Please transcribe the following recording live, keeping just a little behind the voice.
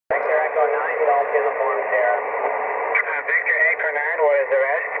Echo 9, Golf Uniform Sierra. Victor Echo 9, what is the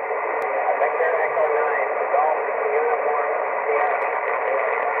rest? Victor Echo 9, Golf Uniform Sierra.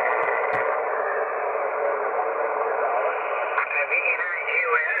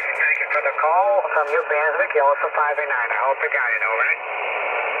 VE9GUS, thank you for the call from New Brunswick, Yellow 5 and 9. I hope you got it, over.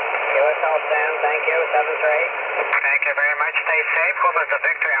 QSL Sam, thank you, 738. Thank you very much, stay safe. What was the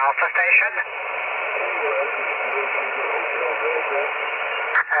Victor Alpha station?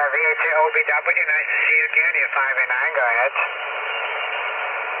 VH-OBW, nice to see you again. You're 5 and 9. Go ahead.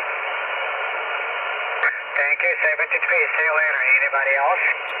 Thank you. 73. See you later. Anybody else?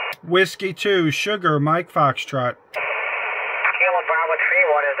 Whiskey 2, Sugar, Mike Foxtrot. Kilo Bravo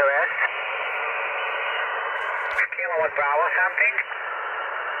 3, what is the rest? Kilo with Bravo something?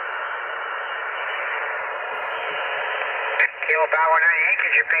 Kilo Bravo 9,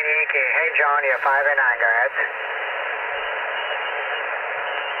 Yankee, Japan Yankee. Hey John, you're 5 and 9. Go ahead.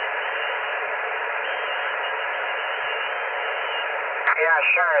 Yeah,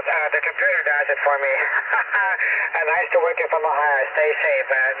 sure. The computer does it for me. Nice to work from Ohio. Stay safe.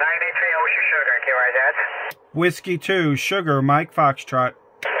 983 Ocean Sugar. QRZ. Whiskey 2, Sugar, Mike Foxtrot.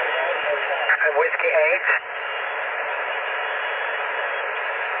 Whiskey 8.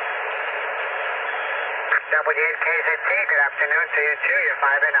 W8KZT. Good afternoon to you too. You're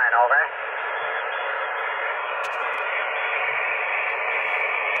 5 and 9. Over.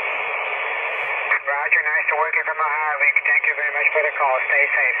 Roger, nice to work from Ohio. Thank you very much for the call. Stay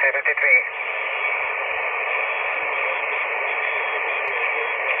safe. 73.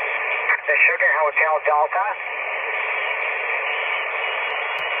 The Sugar Hotel Delta.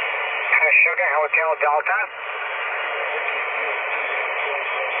 Sugar Hotel Delta.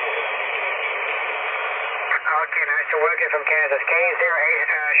 Okay, nice to work from Kansas.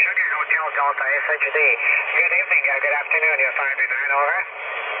 K08 Sugar Hotel Delta SHD. Good evening. Good afternoon. You're 5 and 9. Over.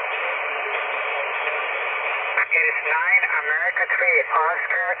 It is 9 America 3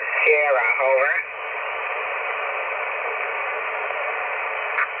 Oscar Sierra, over.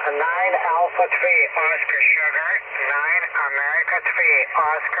 9 Alpha 3 Oscar Sugar, 9 America 3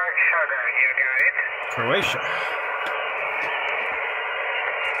 Oscar Sugar, you got it? Croatia.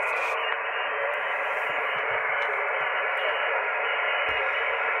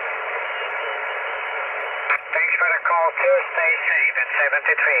 Thanks for the call too, stay safe at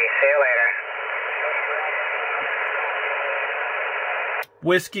 73, see you later.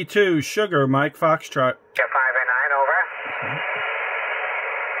 Whiskey 2, Sugar, Mike Foxtrot. You're 5 and 9, over.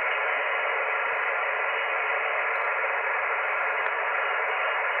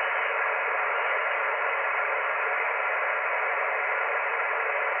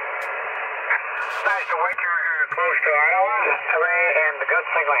 Nice to work. You're close to Ottawa. Ray, and the good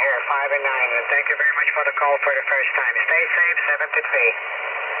signal here, 5 and 9. And thank you very much for the call for the first time. Stay safe, 73.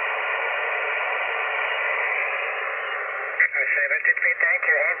 73, thank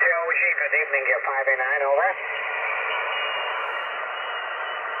you. Enter OG, good evening. You're 5 and 9, over.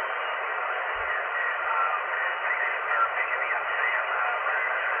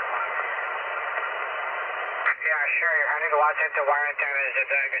 Yeah, sure. You're 100 watts into wire antennas.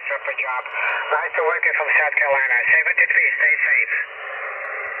 You're doing a super job. Nice to work you from South Carolina. 73, stay safe.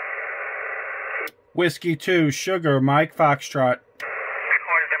 Whiskey 2, Sugar, Mike Foxtrot.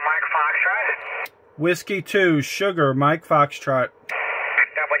 What is the Mike Foxtrot? Whiskey 2, Sugar, Mike Foxtrot.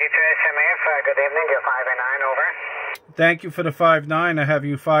 W2SMF, good evening. You're 5 and 9, over. Thank you for the 5-9. I have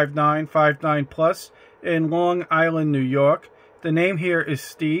you 5-9, 5-9 plus in Long Island, New York. The name here is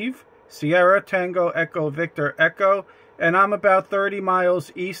Steve, Sierra Tango Echo Victor Echo, and I'm about 30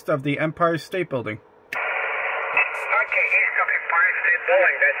 miles east of the Empire State Building. Okay, east of Empire State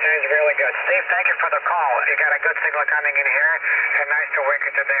Building. That sounds really good. Steve, thank you for the call. You got a good signal coming in here, and nice to work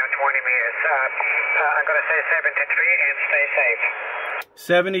you today on 20 meters. I'm going to say 73 and stay safe.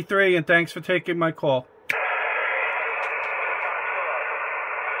 73, and thanks for taking my call.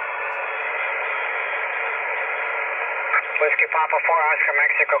 Whiskey Papa 4, Oscar,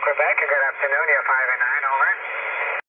 Mexico, Quebec. Good afternoon. You're 5 and 9, over.